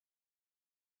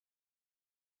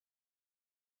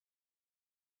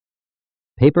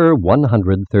Paper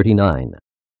 139.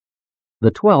 The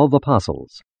 12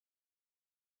 Apostles.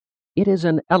 It is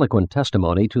an eloquent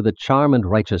testimony to the charm and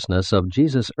righteousness of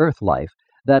Jesus' earth life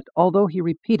that, although he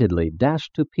repeatedly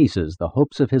dashed to pieces the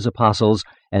hopes of his apostles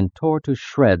and tore to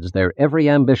shreds their every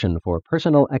ambition for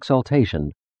personal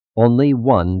exaltation, only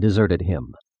one deserted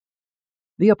him.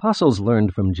 The apostles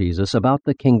learned from Jesus about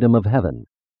the kingdom of heaven,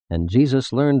 and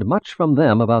Jesus learned much from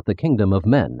them about the kingdom of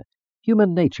men,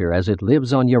 human nature as it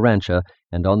lives on Urantia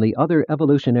and on the other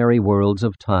evolutionary worlds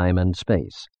of time and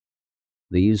space.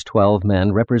 These 12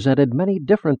 men represented many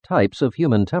different types of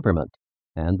human temperament,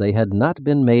 and they had not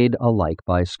been made alike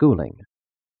by schooling.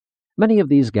 Many of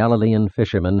these Galilean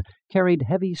fishermen carried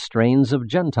heavy strains of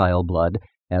Gentile blood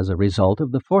as a result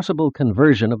of the forcible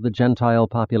conversion of the Gentile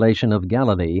population of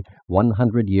Galilee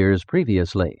 100 years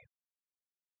previously.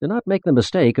 Do not make the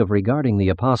mistake of regarding the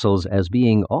apostles as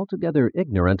being altogether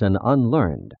ignorant and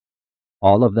unlearned.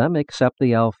 All of them, except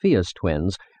the Alphaeus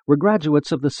twins, were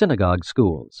graduates of the synagogue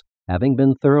schools, having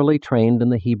been thoroughly trained in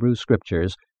the Hebrew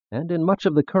Scriptures and in much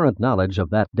of the current knowledge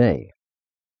of that day.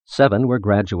 7 were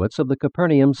graduates of the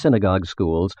Capernaum synagogue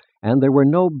schools, and there were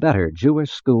no better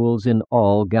Jewish schools in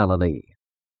all Galilee.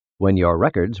 When your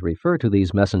records refer to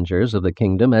these messengers of the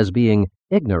kingdom as being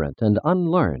ignorant and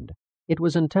unlearned, it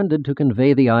was intended to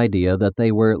convey the idea that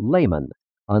they were laymen,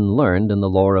 unlearned in the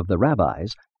lore of the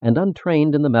rabbis, and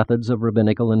untrained in the methods of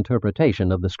rabbinical interpretation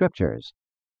of the Scriptures.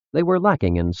 They were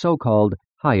lacking in so-called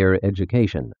higher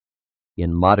education.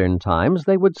 In modern times,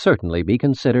 they would certainly be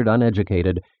considered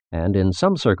uneducated, and in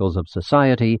some circles of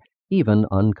society, even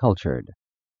uncultured.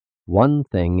 One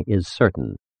thing is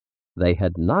certain. They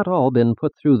had not all been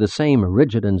put through the same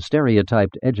rigid and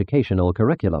stereotyped educational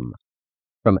curriculum.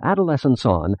 From adolescence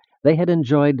on, they had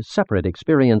enjoyed separate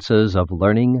experiences of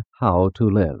learning how to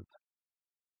live.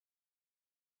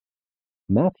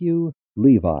 Matthew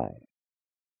Levi.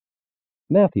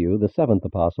 Matthew, the 7th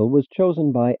apostle, was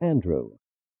chosen by Andrew.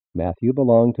 Matthew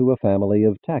belonged to a family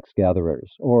of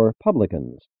tax-gatherers, or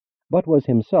publicans, but was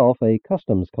himself a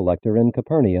customs collector in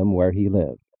Capernaum where he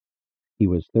lived. He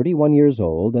was 31 years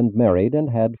old and married and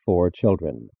had 4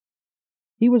 children.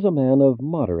 He was a man of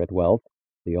moderate wealth,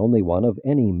 the only one of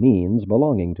any means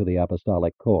belonging to the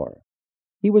apostolic corps.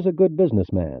 He was a good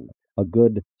businessman, a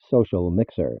good social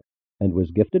mixer, and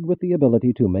was gifted with the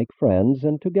ability to make friends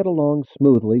and to get along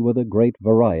smoothly with a great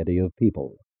variety of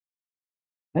people.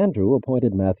 Andrew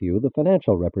appointed Matthew the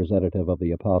financial representative of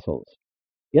the apostles.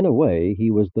 In a way, he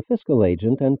was the fiscal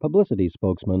agent and publicity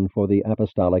spokesman for the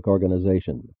apostolic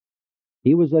organization.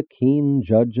 He was a keen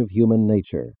judge of human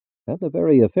nature and a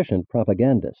very efficient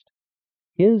propagandist.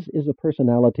 His is a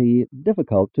personality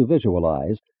difficult to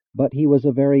visualize, but he was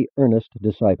a very earnest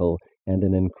disciple and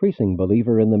an increasing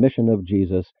believer in the mission of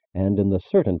Jesus and in the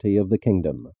certainty of the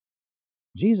kingdom.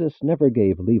 Jesus never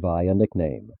gave Levi a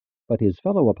nickname, but his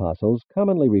fellow apostles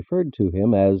commonly referred to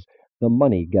him as the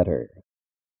money-getter.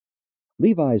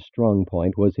 Levi's strong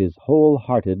point was his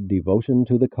whole-hearted devotion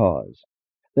to the cause.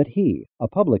 That he, a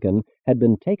publican, had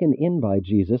been taken in by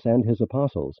Jesus and his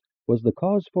apostles was the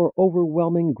cause for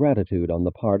overwhelming gratitude on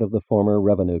the part of the former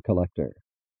revenue collector.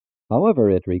 However,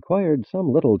 it required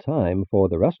some little time for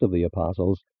the rest of the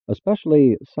apostles,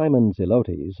 especially Simon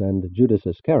Zelotes and Judas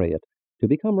Iscariot, to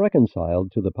become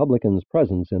reconciled to the publican's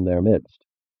presence in their midst.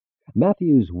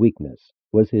 Matthew's weakness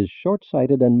was his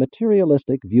short-sighted and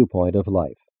materialistic viewpoint of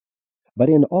life. But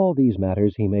in all these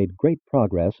matters he made great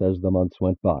progress as the months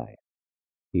went by.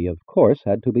 He, of course,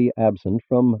 had to be absent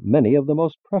from many of the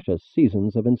most precious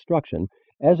seasons of instruction,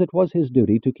 as it was his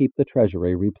duty to keep the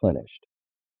treasury replenished.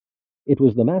 It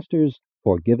was the Master's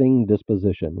forgiving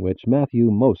disposition which Matthew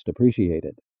most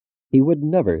appreciated. He would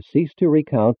never cease to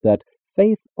recount that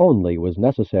faith only was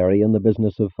necessary in the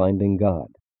business of finding God.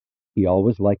 He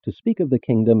always liked to speak of the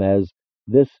kingdom as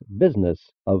this business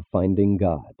of finding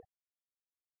God.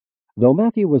 Though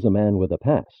Matthew was a man with a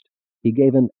past, he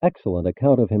gave an excellent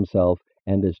account of himself,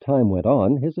 and as time went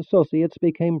on, his associates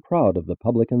became proud of the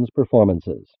publican's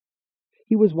performances.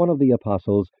 He was one of the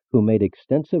apostles who made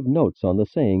extensive notes on the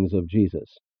sayings of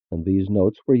Jesus, and these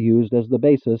notes were used as the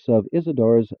basis of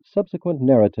Isidore's subsequent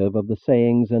narrative of the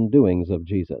sayings and doings of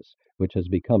Jesus, which has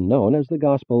become known as the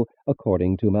Gospel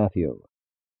according to Matthew.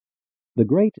 The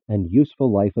great and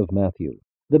useful life of Matthew,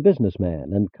 the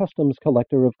businessman and customs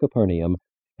collector of Capernaum,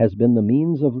 has been the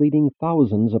means of leading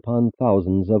thousands upon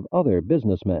thousands of other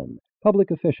businessmen,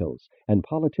 public officials, and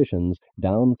politicians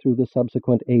down through the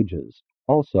subsequent ages,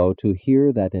 also to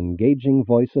hear that engaging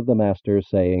voice of the Master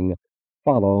saying,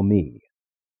 "Follow me."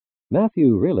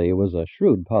 Matthew really was a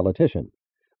shrewd politician,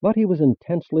 but he was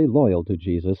intensely loyal to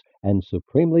Jesus and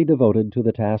supremely devoted to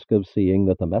the task of seeing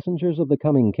that the messengers of the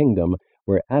coming kingdom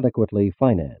were adequately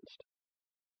financed.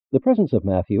 The presence of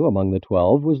Matthew among the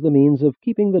 12 was the means of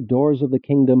keeping the doors of the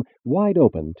kingdom wide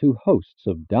open to hosts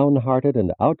of downhearted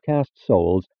and outcast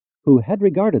souls who had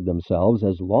regarded themselves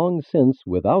as long since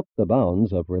without the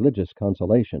bounds of religious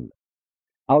consolation.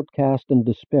 Outcast and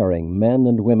despairing men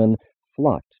and women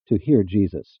flocked to hear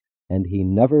Jesus, and he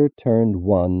never turned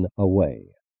one away.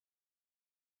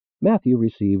 Matthew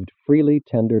received freely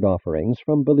tendered offerings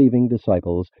from believing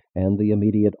disciples and the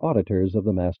immediate auditors of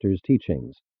the Master's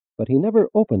teachings, but he never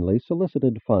openly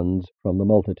solicited funds from the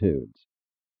multitudes.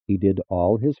 He did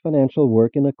all his financial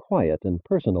work in a quiet and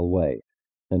personal way,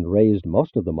 and raised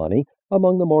most of the money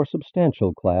among the more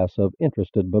substantial class of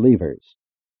interested believers.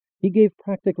 He gave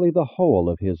practically the whole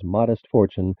of his modest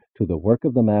fortune to the work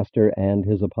of the Master and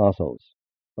his apostles,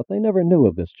 but they never knew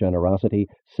of this generosity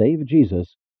save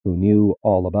Jesus, who knew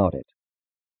all about it.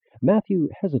 Matthew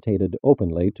hesitated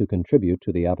openly to contribute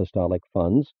to the apostolic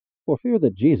funds for fear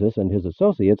that Jesus and his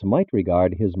associates might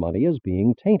regard his money as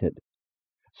being tainted.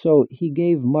 So he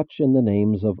gave much in the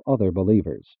names of other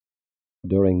believers.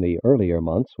 During the earlier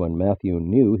months, when Matthew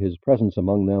knew his presence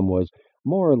among them was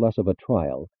more or less of a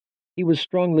trial, he was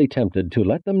strongly tempted to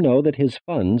let them know that his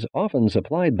funds often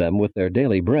supplied them with their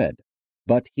daily bread,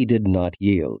 but he did not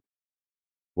yield.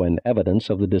 When evidence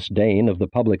of the disdain of the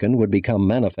publican would become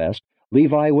manifest,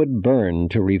 Levi would burn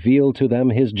to reveal to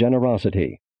them his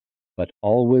generosity, but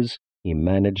always he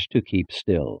managed to keep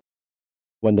still.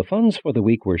 When the funds for the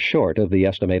week were short of the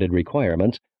estimated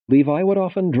requirements, Levi would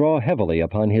often draw heavily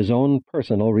upon his own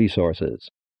personal resources.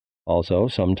 Also,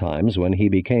 sometimes when he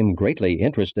became greatly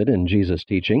interested in Jesus'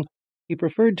 teaching, he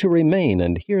preferred to remain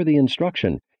and hear the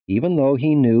instruction, even though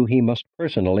he knew he must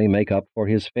personally make up for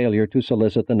his failure to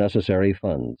solicit the necessary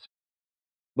funds.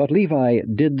 But Levi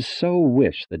did so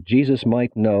wish that Jesus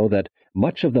might know that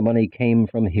much of the money came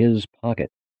from his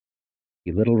pocket.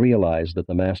 He little realized that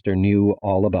the Master knew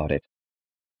all about it.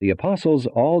 The apostles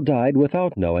all died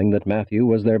without knowing that Matthew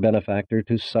was their benefactor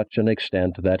to such an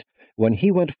extent that, when he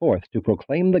went forth to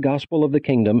proclaim the gospel of the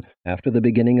kingdom after the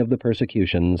beginning of the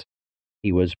persecutions,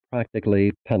 he was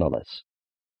practically penniless.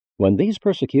 When these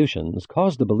persecutions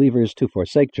caused the believers to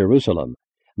forsake Jerusalem,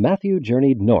 Matthew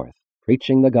journeyed north,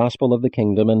 preaching the gospel of the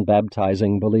kingdom and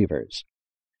baptizing believers.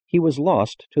 He was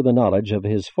lost to the knowledge of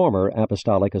his former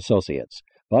apostolic associates,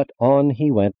 but on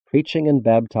he went, preaching and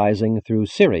baptizing through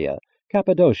Syria,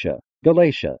 Cappadocia,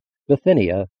 Galatia,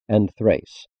 Bithynia, and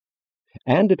Thrace.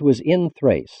 And it was in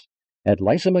Thrace, at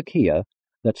Lysimachia,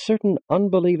 that certain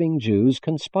unbelieving Jews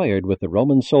conspired with the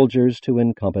Roman soldiers to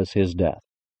encompass his death.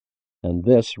 And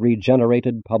this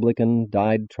regenerated publican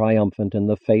died triumphant in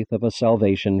the faith of a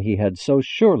salvation he had so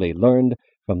surely learned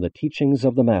from the teachings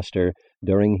of the Master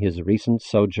during his recent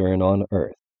sojourn on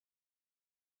earth.